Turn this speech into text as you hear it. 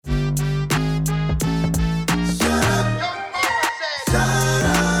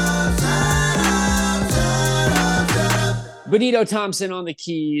Benito Thompson on the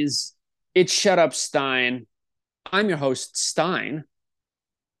keys. It's Shut Up Stein. I'm your host, Stein,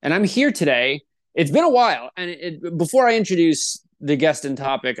 and I'm here today. It's been a while, and before I introduce the guest and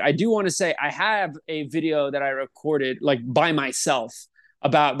topic, I do want to say I have a video that I recorded like by myself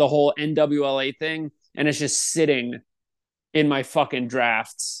about the whole NWLA thing, and it's just sitting in my fucking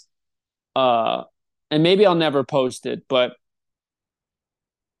drafts. Uh, and maybe I'll never post it, but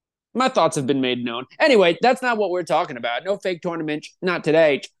my thoughts have been made known. Anyway, that's not what we're talking about. No fake tournament, not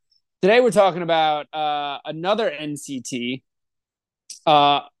today. Today we're talking about another NCT,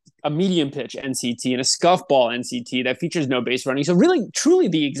 a medium pitch NCT, and a scuff ball NCT that features no base running. So really, truly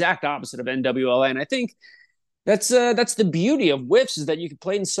the exact opposite of NWLA. And I think that's the beauty of whiffs, is that you can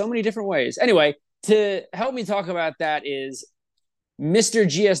play in so many different ways. Anyway, to help me talk about that is Mr.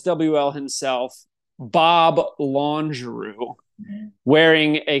 GSWL himself, Bob Longeroux,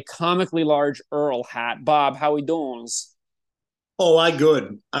 wearing a comically large Earl hat. Bob, how we doing? Oh, I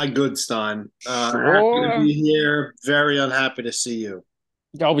good, Stein. Happy to Sure. be here. Very unhappy to see you.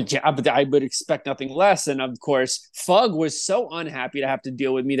 Oh, but yeah, but I would expect nothing less. And of course, Fug was so unhappy to have to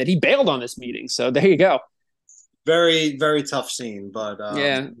deal with me that he bailed on this meeting. So there you go. Very, very tough scene, but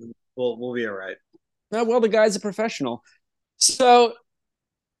Yeah. we'll be all right. Well, the guy's a professional. So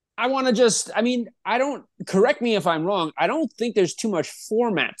I want to I don't, correct me if I'm wrong. I don't think there's too much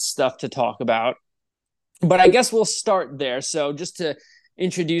format stuff to talk about, but I guess we'll start there. So just to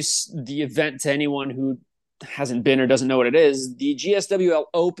introduce the event to anyone who hasn't been or doesn't know what it is, the GSWL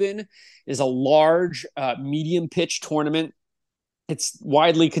Open is a large medium pitch tournament. It's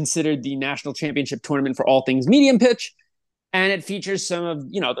widely considered the national championship tournament for all things medium pitch, and it features some of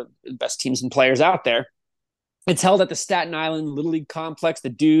the best teams and players out there. It's held at the Staten Island Little League Complex. The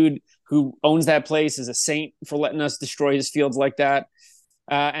dude who owns that place is a saint for letting us destroy his fields like that.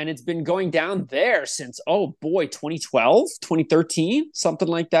 And it's been going down there since, oh boy, 2012, 2013, something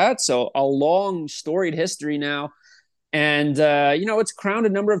like that. So a long, storied history now. And, it's crowned a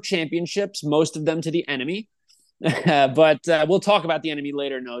number of championships, most of them to the enemy. But we'll talk about the enemy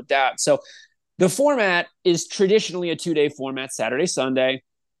later, no doubt. So the format is traditionally a 2-day format, Saturday, Sunday,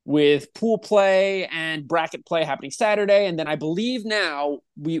 with pool play and bracket play happening Saturday. And then I believe now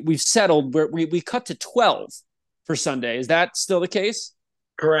we've settled where we cut to 12 for Sunday. Is that still the case?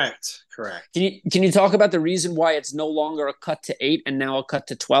 Correct, correct. Can you talk about the reason why it's no longer a cut to 8 and now a cut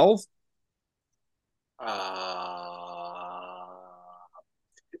to 12? I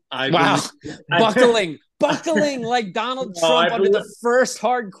Wow. believe. Buckling like Donald No, Trump I under believe. the first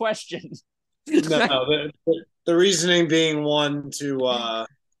hard question. No, the reasoning being one to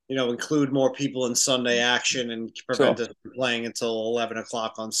include more people in Sunday action and prevent Sure. us from playing until 11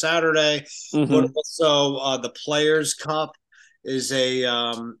 o'clock on Saturday, but Mm-hmm. also the Players Cup is a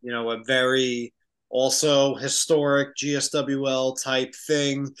very also historic GSWL type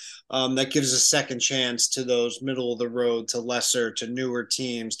thing that gives a second chance to those middle of the road, to lesser, to newer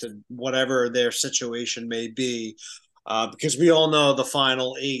teams, to whatever their situation may be. Because we all know the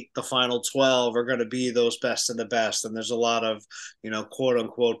final eight, the final 12 are going to be those best of the best. And there's a lot of, quote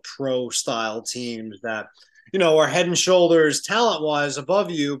unquote, pro style teams that, are head and shoulders talent wise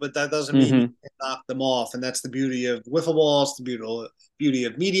above you, but that doesn't mean you Mm-hmm. can knock them off. And that's the beauty of wiffle balls, the beauty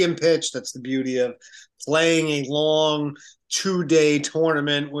of medium pitch. That's the beauty of playing a long 2-day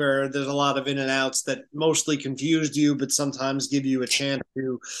tournament where there's a lot of in and outs that mostly confused you, but sometimes give you a chance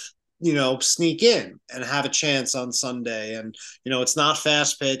to sneak in and have a chance on Sunday. And, it's not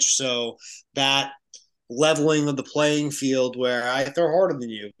fast pitch. So that leveling of the playing field where I throw harder than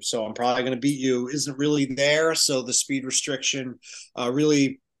you, so I'm probably going to beat you, isn't really there. So the speed restriction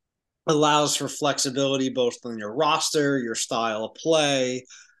really allows for flexibility both in your roster, your style of play,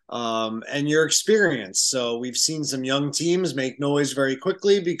 and your experience. So we've seen some young teams make noise very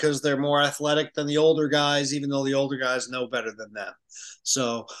quickly because they're more athletic than the older guys, even though the older guys know better than them.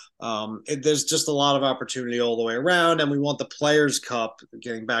 So there's just a lot of opportunity all the way around, and we want the Players Cup,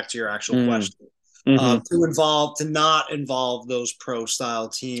 getting back to your actual question, Mm-hmm. to not involve those pro style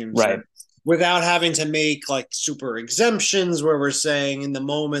teams, Right. and without having to make like super exemptions where we're saying in the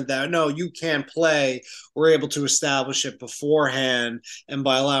moment that no, you can't play, we're able to establish it beforehand. And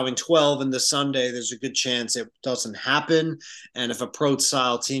by allowing 12 in the Sunday, there's a good chance it doesn't happen. And if a pro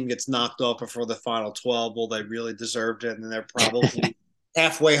style team gets knocked off before the final 12, well, they really deserved it. And they're probably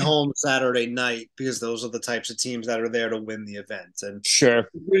halfway home Saturday night, because those are the types of teams that are there to win the event. And Sure.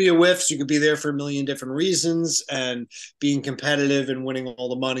 the beauty of whiffs, you could be there for a million different reasons, and being competitive and winning all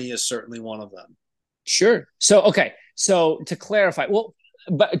the money is certainly one of them. Sure. So, okay. So to clarify,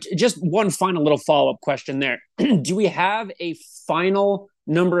 but just one final little follow-up question there. Do we have a final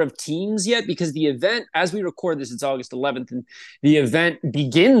number of teams yet? Because the event, as we record this, it's August 11th, and the event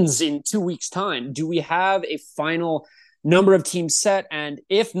begins in 2 weeks' time. Do we have a final number of teams set? And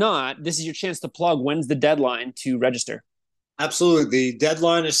if not, this is your chance to plug. When's the deadline to register? Absolutely. The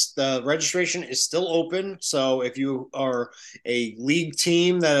deadline is the registration is still open. So if you are a league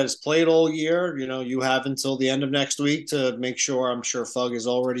team that has played all year, you have until the end of next week to make sure. I'm sure FUG has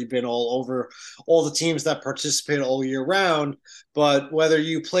already been all over all the teams that participate all year round. But whether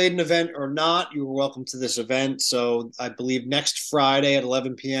you played an event or not, you are welcome to this event. So I believe next Friday at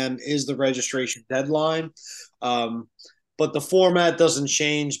 11 p.m. is the registration deadline. Um, but the format doesn't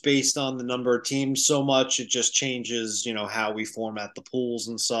change based on the number of teams so much. It just changes, how we format the pools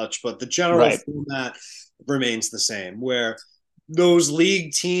and such. But the general Right. format remains the same, where those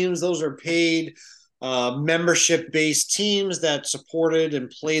league teams, those are paid membership based teams that supported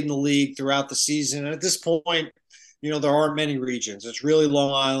and played in the league throughout the season. And at this point, there aren't many regions. It's really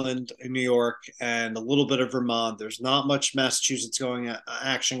Long Island, New York, and a little bit of Vermont. There's not much Massachusetts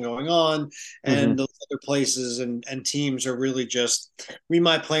action going on, Mm-hmm. and those other places and teams are really just, we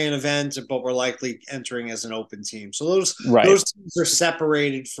might play an event, but we're likely entering as an open team. So those Right. teams are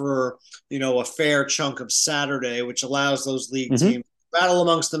separated for a fair chunk of Saturday, which allows those league Mm-hmm. teams to battle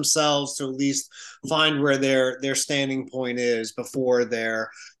amongst themselves to at least find where their standing point is before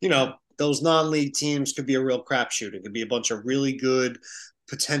those non-league teams could be a real crapshoot. It could be a bunch of really good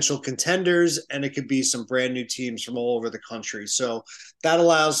potential contenders, and it could be some brand new teams from all over the country. So that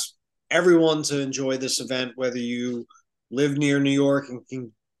allows everyone to enjoy this event, whether you live near New York and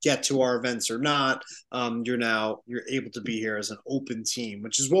can get to our events or not. You're able to be here as an open team,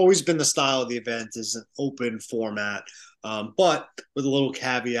 which has always been the style of the event, is an open format. But with a little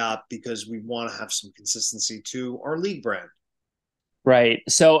caveat, because we want to have some consistency to our league brand. Right.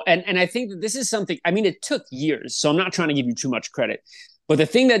 So, and I think that this is something, I mean, it took years, so I'm not trying to give you too much credit. But the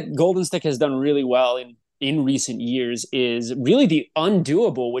thing that Golden Stick has done really well in recent years is really the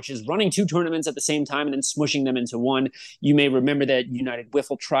undoable, which is running two tournaments at the same time and then smushing them into one. You may remember that United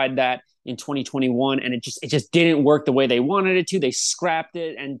Wiffle tried that in 2021, and it just didn't work the way they wanted it to. They scrapped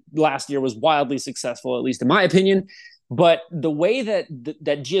it, and last year was wildly successful, at least in my opinion. But the way that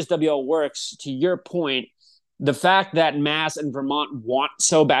GSWL works, to your point, the fact that Mass and Vermont want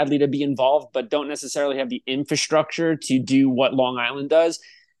so badly to be involved, but don't necessarily have the infrastructure to do what Long Island does,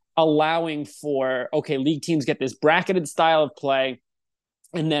 allowing for, okay, league teams get this bracketed style of play,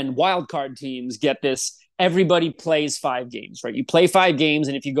 and then wildcard teams get this. Everybody plays 5 games, right? You play 5 games,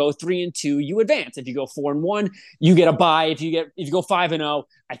 and if you go 3-2, you advance. If you go 4-1, you get a bye. If you go 5-0,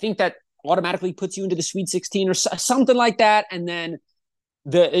 I think that automatically puts you into the Sweet 16 or something like that, and then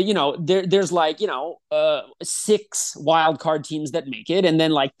there's like 6 wild card teams that make it, and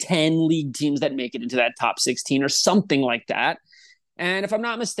then like 10 league teams that make it into that top 16 or something like that. And if I'm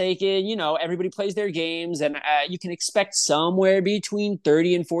not mistaken, everybody plays their games, and you can expect somewhere between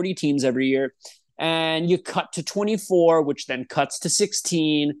 30 and 40 teams every year. And you cut to 24, which then cuts to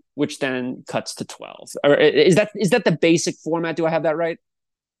 16, which then cuts to 12. Or is that the basic format? Do I have that right?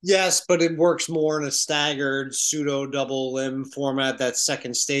 Yes, but it works more in a staggered pseudo double limb format. That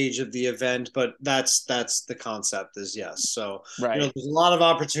second stage of the event, but that's the concept. Is yes. So Right. there's a lot of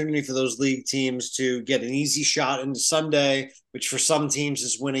opportunity for those league teams to get an easy shot into Sunday, which for some teams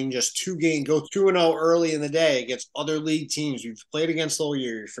is winning just 2 games, go 2-0 early in the day against other league teams you've played against all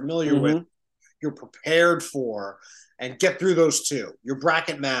year, you're familiar with, Mm-hmm. you're prepared for, and get through those two. Your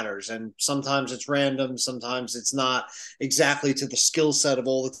bracket matters, and sometimes it's random, sometimes it's not exactly to the skill set of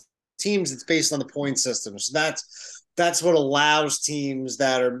all the teams. It's based on the point system. So that's what allows teams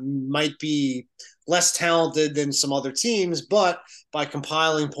that might be less talented than some other teams, but by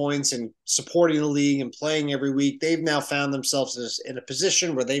compiling points and supporting the league and playing every week, they've now found themselves in a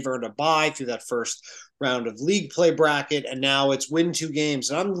position where they've earned a bye through that first round of league play bracket, and now it's win 2 games.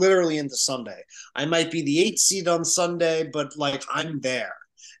 And I'm literally into Sunday. I might be the 8th seed on Sunday, but like I'm there.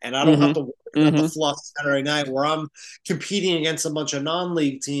 And I don't have Mm-hmm. to worry about the Mm-hmm. fluff Saturday night where I'm competing against a bunch of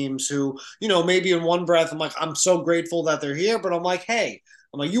non-league teams who, maybe in one breath, I'm like, I'm so grateful that they're here, but I'm like, hey,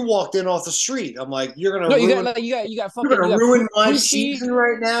 I'm like, you walked in off the street. I'm like, No, you got you're fucking gonna you got ruin my Poochie, season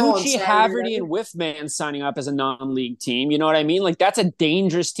right now on Poochie, Saturday Haverty, night. and Whiffman signing up as a non-league team. You know what I mean? Like that's a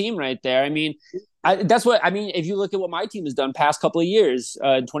dangerous team right there. I mean, that's what I mean. If you look at what my team has done past couple of years,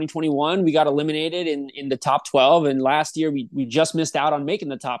 in 2021 we got eliminated in the top 12, and last year we just missed out on making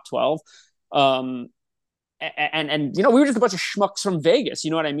the top 12. Um, and we were just a bunch of schmucks from Vegas, you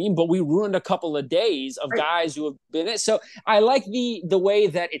know what I mean? But we ruined a couple of days of Right. guys who have been it. So I like the way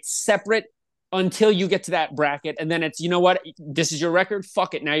that it's separate until you get to that bracket, and then it's, you know what, this is your record,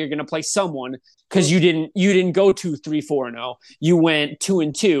 fuck it, now you're going to play someone, because you didn't go 2-3-4-0, you went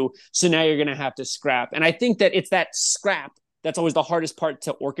 2-2, so now you're going to have to scrap. And I think that it's that scrap that's always the hardest part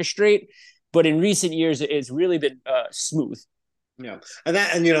to orchestrate, but in recent years it's really been smooth. Yeah,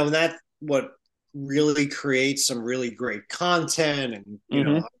 that what really creates some really great content,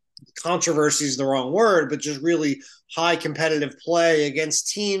 and controversy is the wrong word, but just really high competitive play against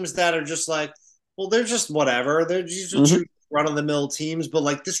teams that are just like, well, they're just whatever. They're just run of the mill teams, but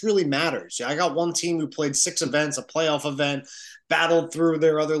like this really matters. Yeah, I got one team who played 6 events, a playoff event, battled through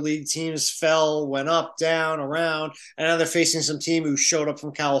their other league teams, fell, went up, down, around, and now they're facing some team who showed up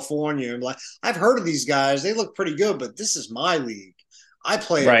from California. And like, I've heard of these guys; they look pretty good, but this is my league. I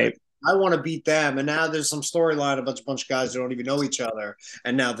play right. I want to beat them, and now there's some storyline about a bunch of guys that don't even know each other,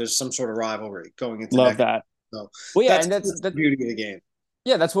 and now there's some sort of rivalry going into. Love that. So, well, yeah, that's the beauty of the game.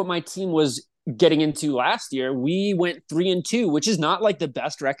 Yeah, that's what my team was getting into last year. We went 3-2, which is not like the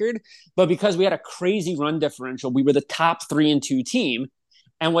best record, but because we had a crazy run differential, we were the top 3-2 team.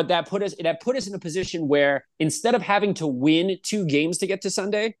 And what that put us in a position where instead of having to win 2 games to get to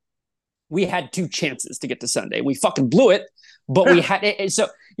Sunday, we had 2 chances to get to Sunday. We fucking blew it, but we had it. So,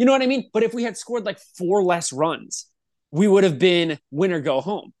 you know what I mean? But if we had scored like 4 less runs, we would have been win or go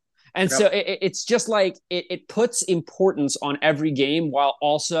home. And so it's just like it puts importance on every game while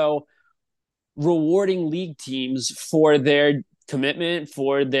also rewarding league teams for their commitment,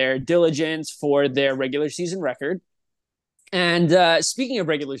 for their diligence, for their regular season record. And speaking of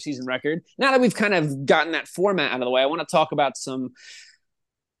regular season record, now that we've kind of gotten that format out of the way, I want to talk about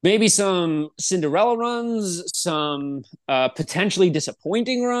maybe some Cinderella runs, some potentially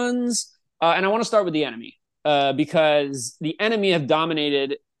disappointing runs. And I want to start with the enemy because the enemy have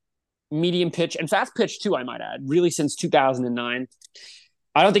dominated medium pitch and fast pitch too, I might add, really since 2009.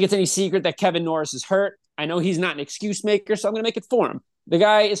 I don't think it's any secret that Kevin Norris is hurt. I know he's not an excuse maker, so I'm going to make it for him. The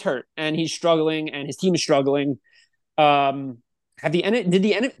guy is hurt, and he's struggling, and his team is struggling. The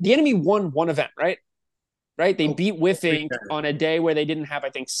enemy won one event, right? Right? They beat Whiffing on a day where they didn't have, I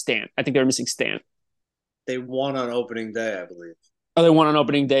think, Stan. I think they were missing Stan. They won on opening day, I believe. Oh, they won on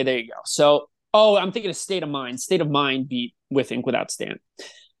opening day. There you go. So, I'm thinking of State of Mind. State of Mind beat Whiffing without Stan.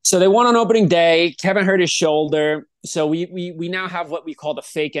 So they won on opening day. Kevin hurt his shoulder. So we now have what we call the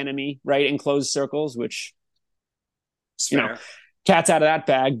fake enemy, right, in closed circles, which, cat's out of that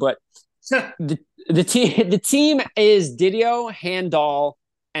bag. But the team is Didio, Handal,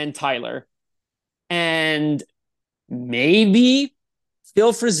 and Tyler. And maybe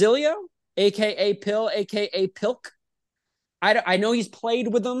Phil Frizilio, a.k.a. Pill, a.k.a. Pilk. I know he's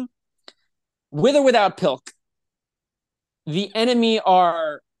played with them. With or without Pilk, the enemy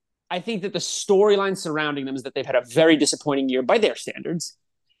are... I think that the storyline surrounding them is that they've had a very disappointing year by their standards,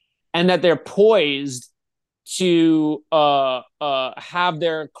 and that they're poised to have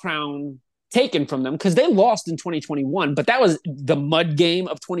their crown taken from them because they lost in 2021, but that was the mud game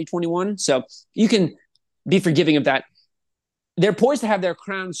of 2021. So you can be forgiving of that. They're poised to have their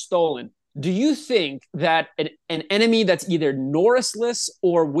crown stolen. Do you think that an enemy that's either Norrisless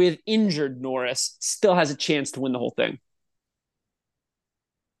or with injured Norris still has a chance to win the whole thing?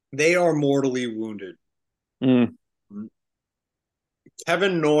 They are mortally wounded. Kevin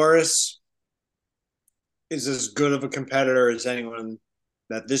Norris is as good of a competitor as anyone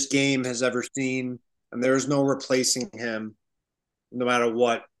that this game has ever seen, and there is no replacing him, no matter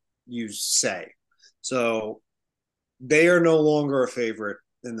what you say. So they are no longer a favorite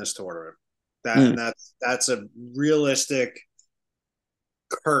in this tournament. That's a realistic,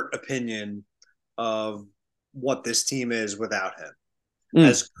 curt opinion of what this team is without him.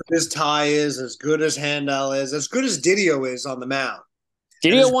 As good as Ty is, as good as Handel is, as good as Didio is on the mound.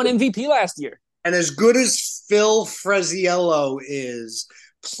 Didio won MVP last year. And as good as Phil Frezziello is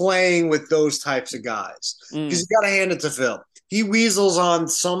playing with those types of guys. Because you got to hand it to Phil. He weasels on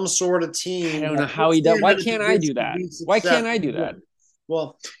some sort of team. I don't know how he does. Why can't I do that? Why can't I do that?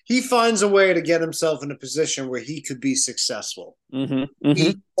 Well, he finds a way to get himself in a position where he could be successful. And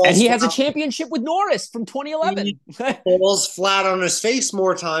he has a championship with Norris from 2011. He falls flat on his face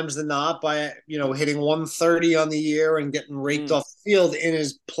more times than not by, hitting 130 on the year and getting raked off the field in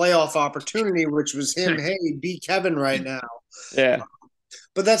his playoff opportunity, which was him, hey, beat Kevin right now. Yeah.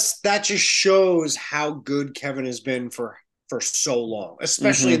 But that just shows how good Kevin has been for so long,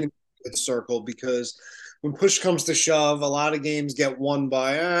 especially in the circle, because when push comes to shove, a lot of games get won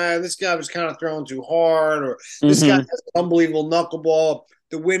by, this guy was kind of throwing too hard, or this guy has an unbelievable knuckleball.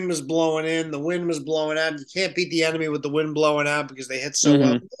 The wind was blowing in, the wind was blowing out. You can't beat the enemy with the wind blowing out because they hit so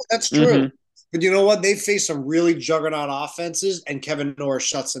well. That's true. But you know what? They face some really juggernaut offenses, and Kevin Norris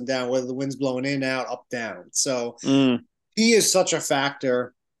shuts them down, whether the wind's blowing in, out, up, down. So Mm. he is such a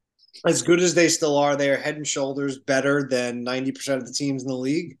factor. As good as they still are, they are head and shoulders better than 90% of the teams in the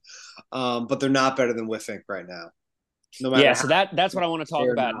league. But they're not better than Whiffink right now, no Yeah, matter how so that's what I want to talk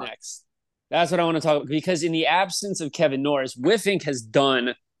they're about not. next. That's what I want to talk about because in the absence of Kevin Norris, Whiffink has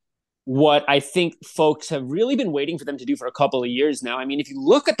done what I think folks have really been waiting for them to do for a couple of years now. I mean, if you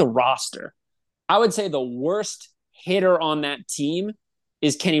look at the roster, I would say the worst hitter on that team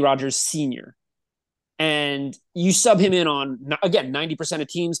is Kenny Rogers Sr. And you sub him in on, again, 90% of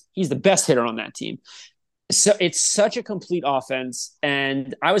teams, he's the best hitter on that team. So it's such a complete offense.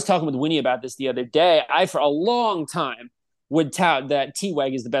 And I was talking with Winnie about this the other day. I, for a long time, would tout that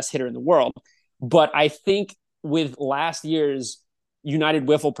T-Weg is the best hitter in the world. But I think with last year's United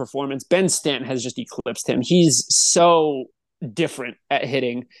Wiffle performance, Ben Stanton has just eclipsed him. He's so different at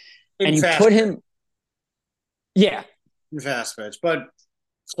hitting. In And you fast put him, yeah. in fast pitch, but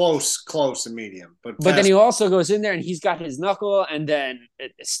close and medium. But But then fast. he also goes in there and he's got his knuckle, and then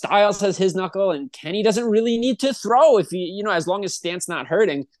Styles has his knuckle, and Kenny doesn't really need to throw if he, as long as Stan's not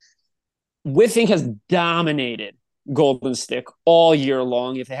hurting. Whiffing has dominated Golden Stick all year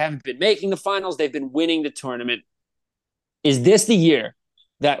long. If they haven't been making the finals, they've been winning the tournament. Is this the year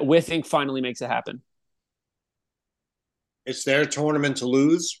that Whiffing finally makes it happen? It's their tournament to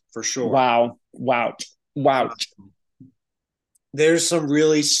lose for sure. Wow. Wow. Wow. There's some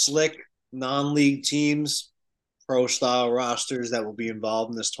really slick non-league teams, pro style rosters that will be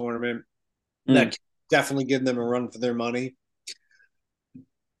involved in this tournament that can definitely give them a run for their money.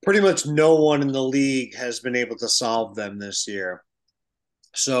 Pretty much no one in the league has been able to solve them this year.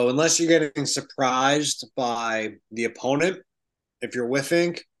 So unless you're getting surprised by the opponent, if you're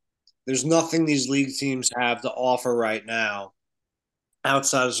Whiffing, there's nothing these league teams have to offer right now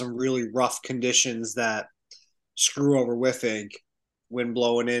outside of some really rough conditions that screw over Whiffing, wind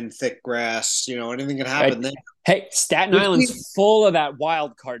blowing in, thick grass, anything can happen. Right. Hey, Staten This Island's team, full of that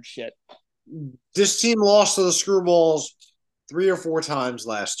wild card shit. this team lost to the Screwballs 3 or 4 times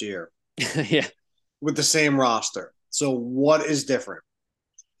last year Yeah. with the same roster. So what is different?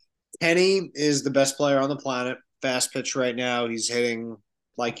 Kenny is the best player on the planet. Fast pitch right now. He's hitting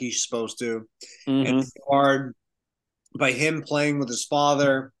like he's supposed to. And it's hard by him playing with his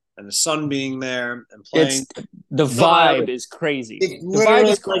father and the son being there and playing. The vibe is crazy. It's The vibe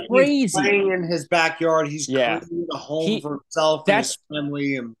is like crazy. he's playing in his backyard. He's creating a home for himself and his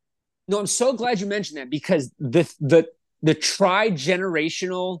family. And no, I'm so glad you mentioned that because the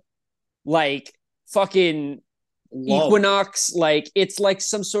tri-generational, like, fucking equinox, like, it's like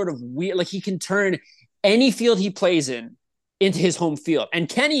some sort of weird, like, he can turn any field he plays in into his home field. And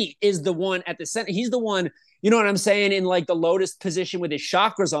Kenny is the one at the center. He's the one, you know what I'm saying, in like the lotus position with his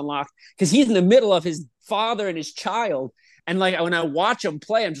chakras unlocked, because he's in the middle of his father and his child. And like when I watch him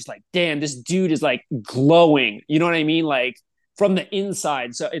play, I'm just like, damn, this dude is like glowing. You know what I mean? Like from the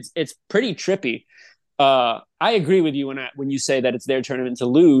inside. So it's pretty trippy. I agree with you when you say that it's their tournament to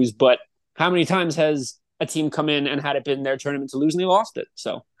lose, but how many times has a team come in and had it been their tournament to lose and they lost it?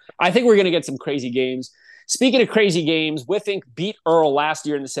 So I think we're going to get some crazy games. Speaking of crazy games, Whiffink beat Earl last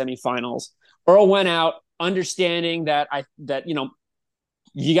year in the semifinals. Earl went out understanding that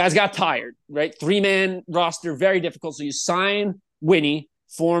you guys got tired, right? 3-man roster, very difficult. So you sign Winnie,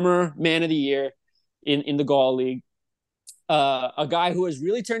 former man of the year in the Gaul League, a guy who has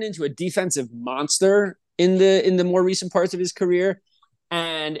really turned into a defensive monster in the more recent parts of his career,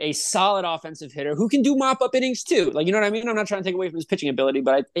 and a solid offensive hitter who can do mop-up innings too. Like, you know what I mean? I'm not trying to take away from his pitching ability,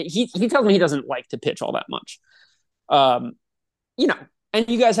 but he tells me he doesn't like to pitch all that much. And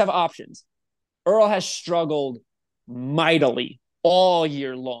you guys have options. Earl has struggled mightily all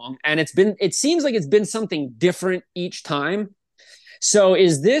year long, and it seems like it's been something different each time. So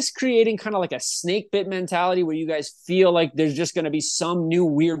is this creating kind of like a snake bit mentality where you guys feel like there's just going to be some new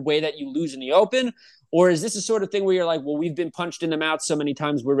weird way that you lose in the open? Or is this a sort of thing where you're like, well, we've been punched in the mouth so many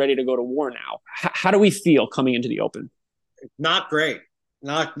times, we're ready to go to war now? How do we feel coming into the open? Not great.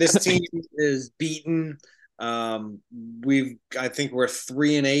 Not this team is beaten. I think we're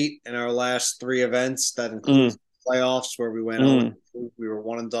 3-8 in our last 3 events. That includes playoffs where we went. We were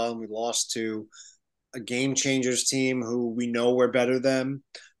 1 and done. We lost to a Game Changers team who we know we're better than.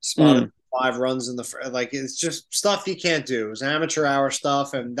 Spotted 5 runs in it's just stuff you can't do. It's amateur hour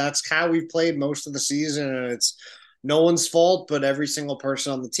stuff, and that's how we've played most of the season. And it's no one's fault, but every single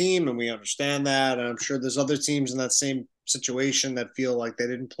person on the team, and we understand that. And I'm sure there's other teams in that same situation that feel like they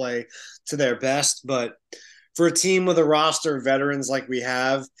didn't play to their best. But for a team with a roster of veterans like we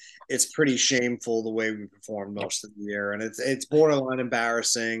have, it's pretty shameful the way we performed most of the year, and it's borderline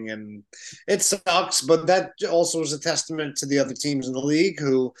embarrassing, and it sucks. But that also is a testament to the other teams in the league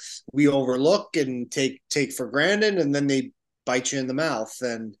who we overlook and take for granted, and then they bite you in the mouth,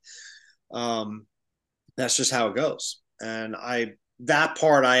 and um, that's just how it goes. And that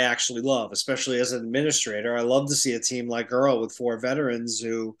part I actually love, especially as an administrator. I love to see a team like Earl with 4 veterans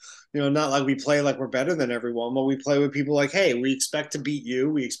who, not like we play like we're better than everyone, but we play with people like, hey, we expect to beat you.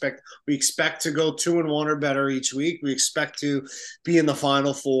 We expect to go 2-1 or better each week. We expect to be in the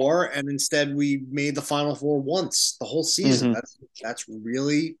Final Four, and instead we made the Final Four once the whole season. Mm-hmm. That's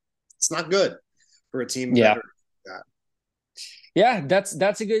really, it's not good for a team Yeah. veteran like that. Yeah, that's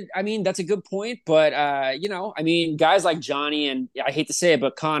a good. I mean, that's a good point. But I mean, guys like Johnny and I hate to say it,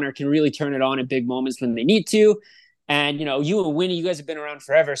 but Connor can really turn it on in big moments when they need to. And you and Winnie, you guys have been around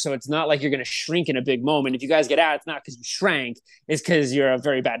forever, so it's not like you're going to shrink in a big moment. If you guys get out, it's not because you shrank; it's because you're a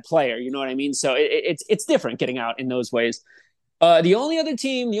very bad player. You know what I mean? So it's different getting out in those ways. The only other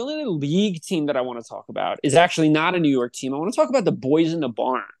league team that I want to talk about is actually not a New York team. I want to talk about the boys in the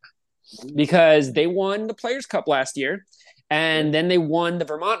barn because they won the Players Cup last year. And then they won the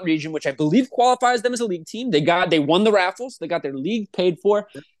Vermont region, which I believe qualifies them as a league team. They won the raffles. They got their league paid for.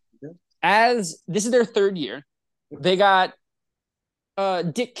 As this is their 3rd year, they got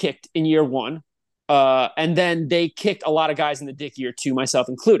dick kicked in year 1. And then they kicked a lot of guys in the dick year 2, myself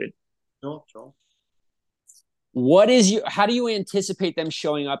included. Sure. How do you anticipate them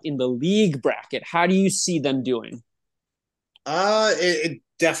showing up in the league bracket? How do you see them doing? It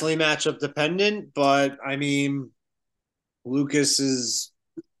definitely matchup dependent, but I mean, Lucas is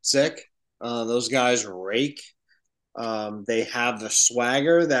sick. Those guys rake. They have the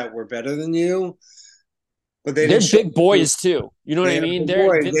swagger that we're better than you, but they They're didn't show. big boys too. You know what They I are mean? big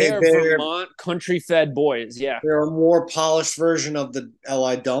They're boys. they're Vermont country fed boys. Yeah. They're a more polished version of the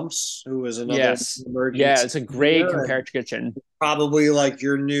LI Dumps, who is another Yes. emerging Yeah, team it's a great here, and comparison. probably like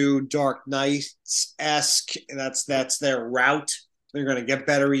your new Dark Knights esque. That's their route. They're going to get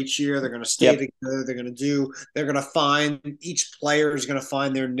better each year. They're going to stay Yep. together. They're going to find, each player is going to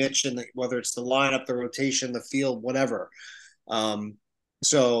find their niche, in whether it's the lineup, the rotation, the field, whatever.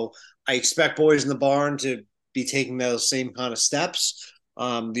 So I expect boys in the barn to be taking those same kind of steps.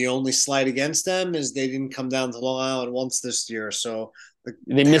 The only slight against them is they didn't come down to Long Island once this year. So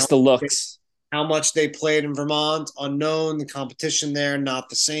They how, missed the looks. how much they played in Vermont, unknown. The competition there, not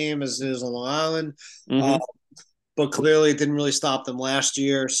the same as it is on Long Island. Uh, Mm-hmm. but clearly it didn't really stop them last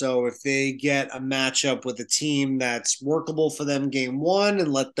year. So if they get a matchup with a team that's workable for them game 1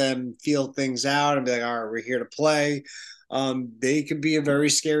 and let them feel things out and be like, all right, we're here to play, they could be a very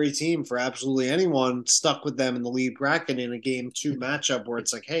scary team for absolutely anyone stuck with them in the lead bracket in a game 2 matchup where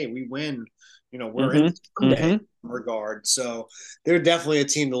it's like, hey, we win, we're in Mm-hmm. Sunday Mm-hmm. regard. So they're definitely a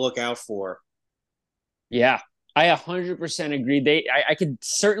team to look out for. Yeah. I 100% agree. I could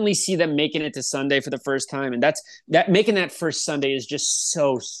certainly see them making it to Sunday for the first time, and that making that first Sunday is just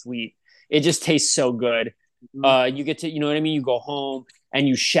so sweet. It just tastes so good. Mm-hmm. You get to, you know what I mean. You go home and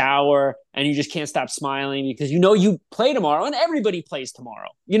you shower, and you just can't stop smiling because you play tomorrow, and everybody plays tomorrow.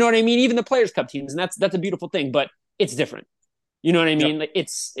 You know what I mean? Even the Players Cup teams, and that's a beautiful thing. But it's different. You know what I Yep. mean? Like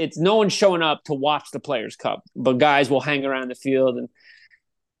it's no one showing up to watch the Players Cup, but guys will hang around the field, and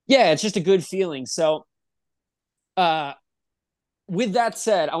yeah, it's just a good feeling. So. Uh, with that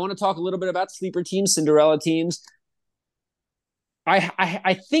said, I want to talk a little bit about sleeper teams, Cinderella teams.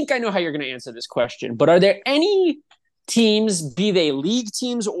 I think I know how you're going to answer this question, but are there any teams, be they league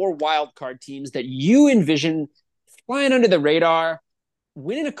teams or wild card teams, that you envision flying under the radar,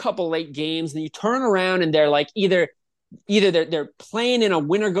 winning a couple late games, and you turn around and they're like either they're playing in a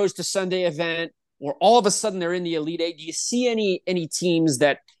winner goes to Sunday event, or all of a sudden they're in the Elite Eight? Do you see any teams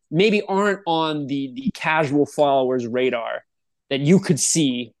that maybe aren't on the casual followers radar that you could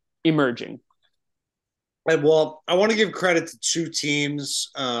see emerging? Well, I want to give credit to 2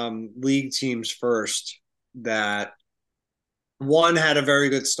 teams, league teams first, that one had a very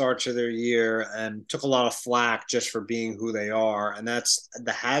good start to their year and took a lot of flack just for being who they are, and that's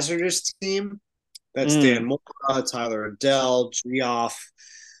the Hazardous team. That's Dan Mora, Tyler Adele, Geoff,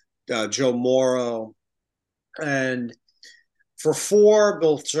 Joe Morrow, and for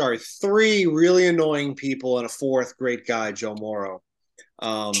 3 really annoying people and a 4th great guy, Joe Morrow.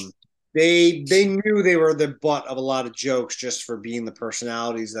 Um, they knew they were the butt of a lot of jokes just for being the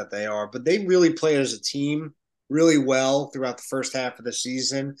personalities that they are, but they really played as a team really well throughout the first half of the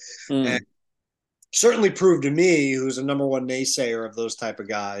season, and certainly proved to me, who's a number 1 naysayer of those type of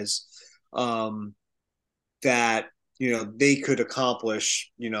guys, that they could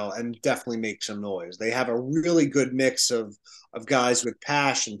accomplish, and definitely make some noise. They have a really good mix of guys with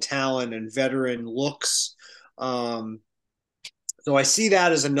passion, talent, and veteran looks. Um, so I see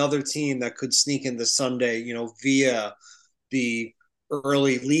that as another team that could sneak into Sunday, via the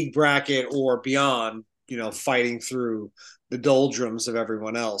early league bracket or beyond, fighting through the doldrums of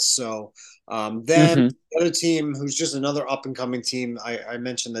everyone else. So then Mm-hmm. the other team who's just another up and coming team, I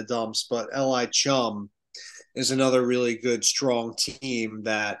mentioned the Dumps, but LI Chum is another really good, strong team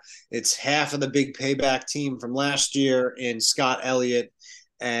that it's half of the big payback team from last year in Scott Elliott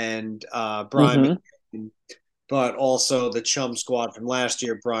and Brian Mm-hmm. McKinnon, but also the Chum squad from last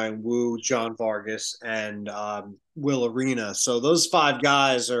year, Brian Wu, John Vargas, and Will Arena. So those five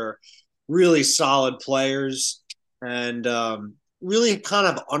guys are really solid players and really kind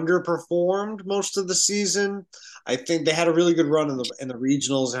of underperformed most of the season. I think they had a really good run in the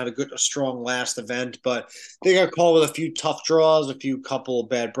regionals and had a strong last event, but they got caught with a few tough draws, a few couple of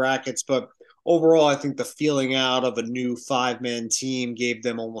bad brackets. But overall, I think the feeling out of a new 5-man team gave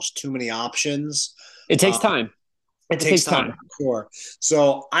them almost too many options. It takes Uh, time. it It takes takes time, time. sure.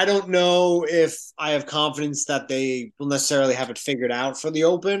 So I don't know if I have confidence that they will necessarily have it figured out for the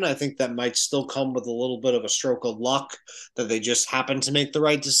Open. I think that might still come with a little bit of a stroke of luck that they just happen to make the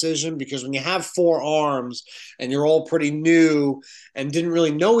right decision. Because when you have four arms and you're all pretty new and didn't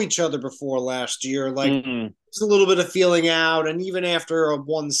really know each other before last year, like Mm-mm. it's a little bit of feeling out. And even after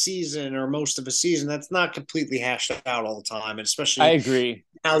one season or most of a season, that's not completely hashed out all the time. And I especially agree.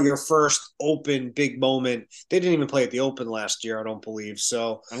 now your first open big moment. They didn't even play at the Open last year, I don't believe.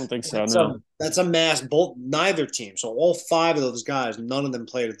 So I don't think so. that's a No. that's a mass both neither team. So all five of those guys, none of them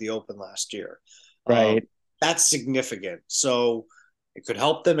played at the Open last year. Um, Right. that's significant. So it could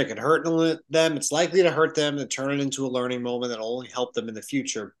help them. It could hurt them. It's likely to hurt them and turn it into a learning moment that'll only help them in the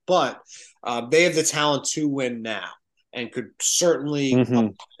future. But they have the talent to win now and could certainly Mm-hmm.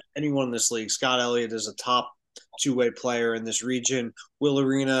 anyone in this league. Scott Elliott is a top two-way player in this region. Will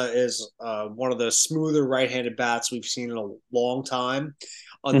Arena is one of the smoother right-handed bats we've seen in a long time.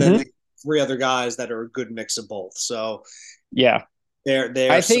 And then Mm-hmm. the three other guys that are a good mix of both. So Yeah. they're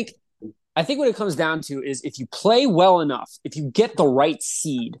I think I think what it comes down to is if you play well enough, if you get the right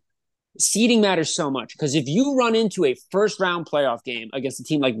seed, seeding matters so much. Because if you run into a first round playoff game against a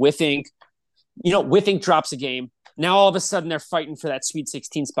team like Withink, Withink drops a game. Now all of a sudden they're fighting for that Sweet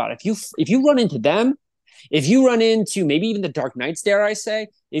 16 spot. If you run into them, if you run into maybe even the Dark Knights, dare I say,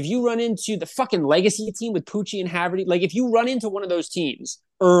 if you run into the fucking legacy team with Poochie and Haverty, like if you run into one of those teams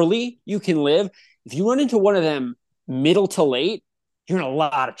early, you can live. If you run into one of them middle to late, you're in a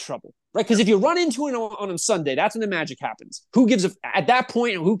lot of trouble, right? Because if you run into it on a Sunday, that's when the magic happens. Who gives at that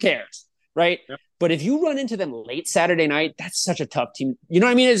point? Who cares, right? yep. But if you run into them late Saturday night, that's such a tough team. You know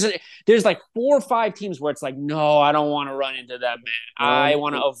what I mean? There's like 4 or 5 teams where it's like, no, I don't want to run into them, man. I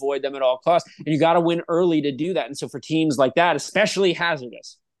want to avoid them at all costs. And you got to win early to do that. And so for teams like that, especially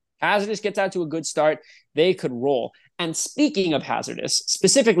Hazardous gets out to a good start, they could roll. And speaking of Hazardous,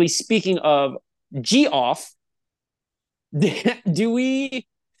 specifically speaking of G off, do we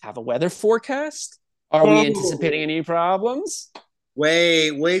have a weather forecast? Are we anticipating any problems?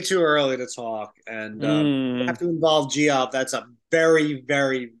 Way too early to talk, and have Mm, to involve Geoff. That's a very,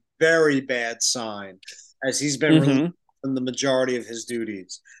 very, very bad sign, as he's been released mm-hmm. from the majority of his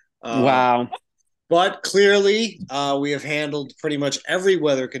duties. Um, Wow. but clearly, we have handled pretty much every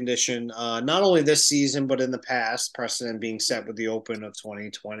weather condition, not only this season but in the past. Precedent being set with the Open of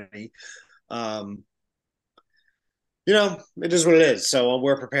 2020. Um, it is what it is. So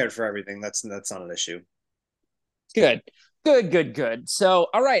we're prepared for everything. That's not an issue. Good. Good, good, good. So,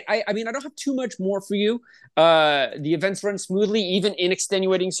 all right. I mean, I don't have too much more for you. The events run smoothly, even in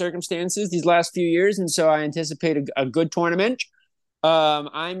extenuating circumstances these last few years, and so I anticipate a good tournament.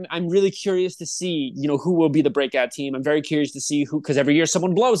 I'm really curious to see, who will be the breakout team. I'm very curious to see who, because every year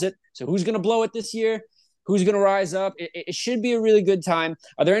someone blows it. So who's going to blow it this year? Who's going to rise up? It should be a really good time.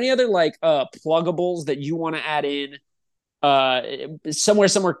 Are there any other like pluggables that you want to add in? Somewhere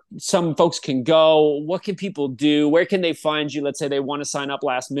some folks can go. What can people do? Where can they find you? Let's say they want to sign up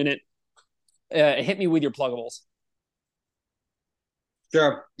last minute. Hit me with your pluggables.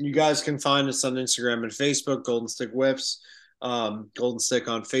 Sure. You guys can find us on Instagram and Facebook, Golden Stick Whips, Golden Stick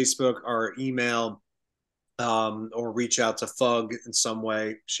on Facebook, our email, or reach out to FUG in some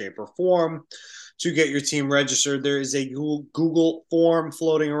way, shape, or form to get your team registered. There is a Google form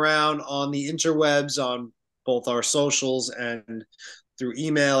floating around on the interwebs on both our socials and through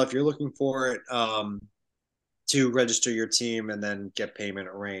email if you're looking for it, to register your team and then get payment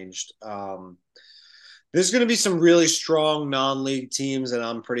arranged. There's going to be some really strong non-league teams that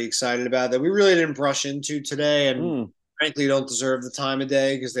I'm pretty excited about that we really didn't brush into today, and Mm. frankly don't deserve the time of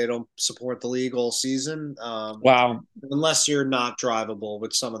day because they don't support the league all season. Wow. Unless you're not drivable,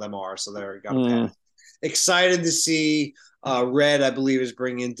 which some of them are, so there you got to pass. Mm. Excited to see Red, I believe, is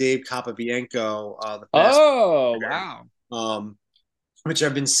bringing in Dave Capobianco, the fast Oh, player, wow. which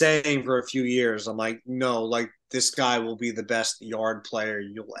I've been saying for a few years. I'm like, no, like this guy will be the best yard player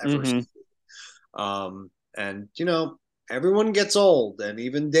you'll ever see. Mm-hmm. And everyone gets old, and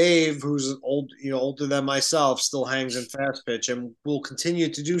even Dave, who's old, older than myself, still hangs in fast pitch and will continue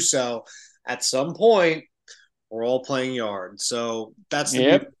to do so. At some point, we're all playing yard, so that's the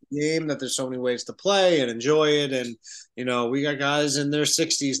beauty Yep. of the game. That there's so many ways to play and enjoy it, and we got guys in their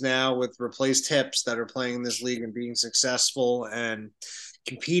 60s now with replaced hips that are playing in this league and being successful and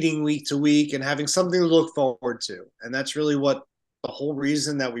competing week to week and having something to look forward to. And that's really what the whole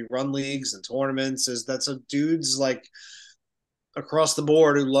reason that we run leagues and tournaments is. That's a dudes like across the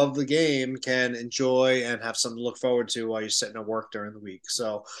board who love the game can enjoy and have something to look forward to while you're sitting at work during the week.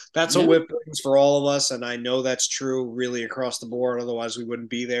 So that's what Yeah. whip brings for all of us. And I know that's true really across the board. Otherwise, we wouldn't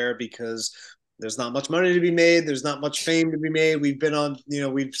be there because there's not much money to be made. There's not much fame to be made. We've been on,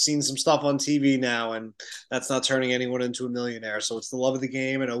 we've seen some stuff on TV now, and that's not turning anyone into a millionaire. So it's the love of the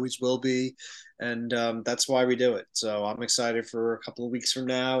game and always will be. And that's why we do it. So I'm excited for a couple of weeks from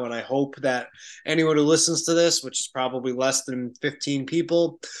now. And I hope that anyone who listens to this, which is probably less than 15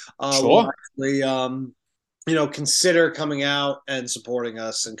 people, will Sure. actually, consider coming out and supporting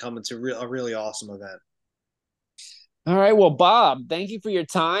us and coming to a really awesome event. All right. Well, Bob, thank you for your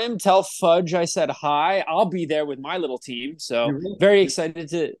time. Tell Fudge I said hi. I'll be there with my little team. So You will. very excited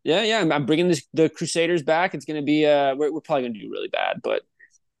to, yeah, yeah. I'm bringing the Crusaders back. It's going to be, we're probably going to do really bad, but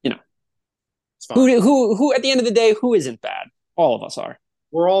you know, It's fine. who, at the end of the day, who isn't bad? All of us are.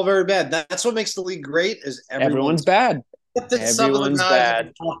 We're all very bad. That's what makes the league great is Everyone's everyone's. bad. Some of the Everyone's guys that we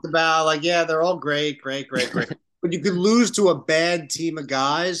bad. talked about, like, yeah, they're all great, great, great, great. But you could lose to a bad team of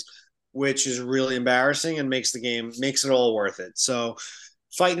guys, which is really embarrassing and makes it all worth it. So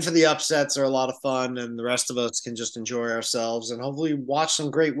fighting for the upsets are a lot of fun, and the rest of us can just enjoy ourselves and hopefully watch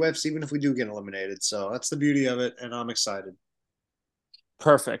some great whiffs, even if we do get eliminated. So that's the beauty of it, and I'm excited.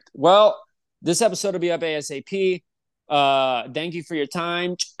 Perfect. Well, this episode will be up ASAP. Thank you for your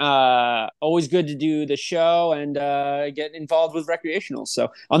time. Always good to do the show and get involved with recreational. So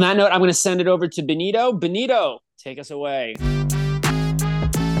on that note, I'm going to send it over to Benito. Benito, take us away.